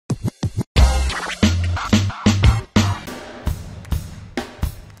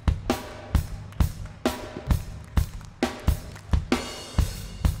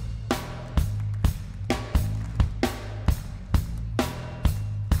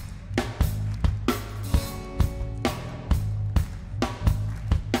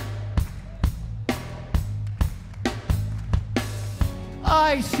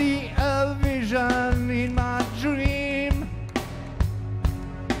I see a vision in my dream.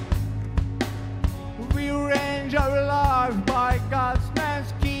 We arrange our lives by God's man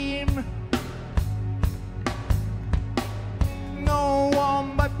scheme. No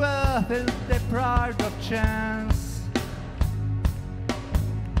one by birth is deprived of chance.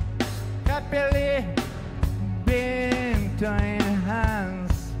 Happily being to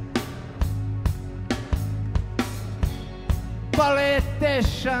enhance.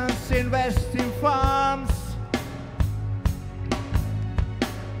 Politicians invest in farms,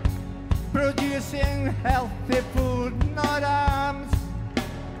 producing healthy food, not arms.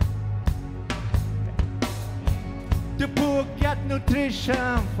 The poor get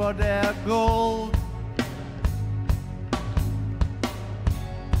nutrition for their gold.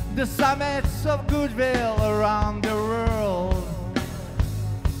 The summits of goodwill around the world.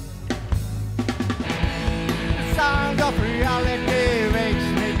 The sound of reality wakes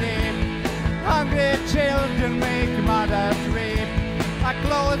me deep. Hungry children make mothers weep. I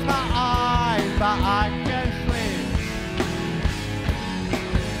close my eyes, but I can't sleep.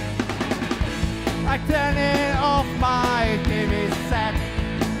 I turn it off my TV set,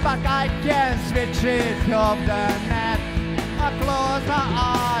 but I can't switch it off the net. I close my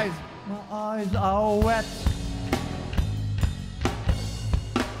eyes are wet.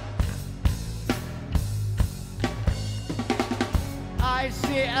 I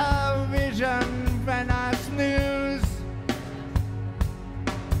see a vision when I snooze.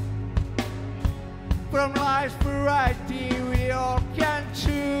 From life's variety we all can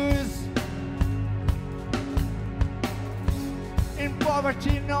choose. In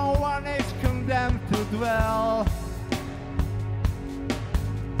poverty no one is condemned to dwell.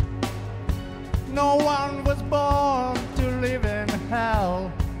 No one was born to live in hell.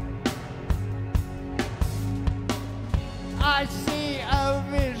 I see a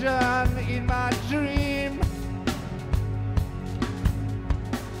vision in my dream.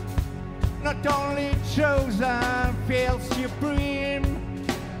 Not only chosen feels supreme.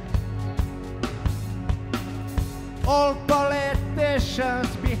 All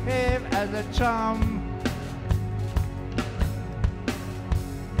politicians behave as a chum.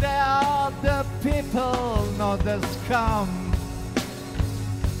 They are the people, not the scum.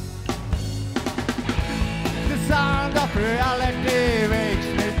 The sound of reality wakes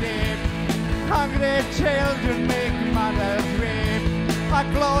me deep. Hungry children make mothers weep. I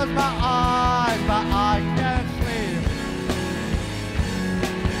close my eyes, but I can't sleep.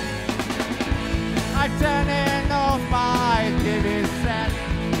 I turn in off my TV set,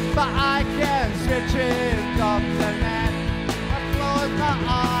 but I can't switch it off the net.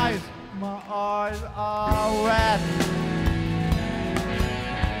 My eyes are wet.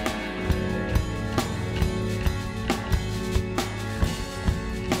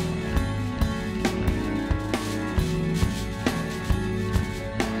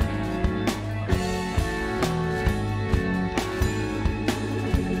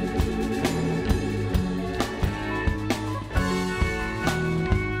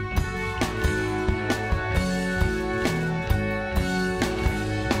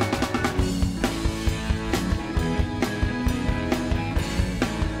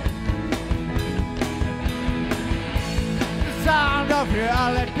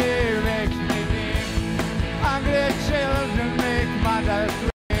 Reality makes me deep. Hungry children make mothers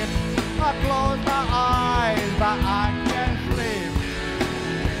weep. I close my eyes, but I can't sleep.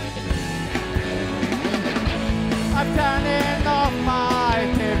 I'm turning off my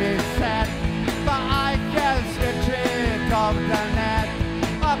TV set, but I can't switch it off the net.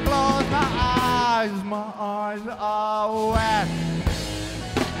 I close my eyes are wet.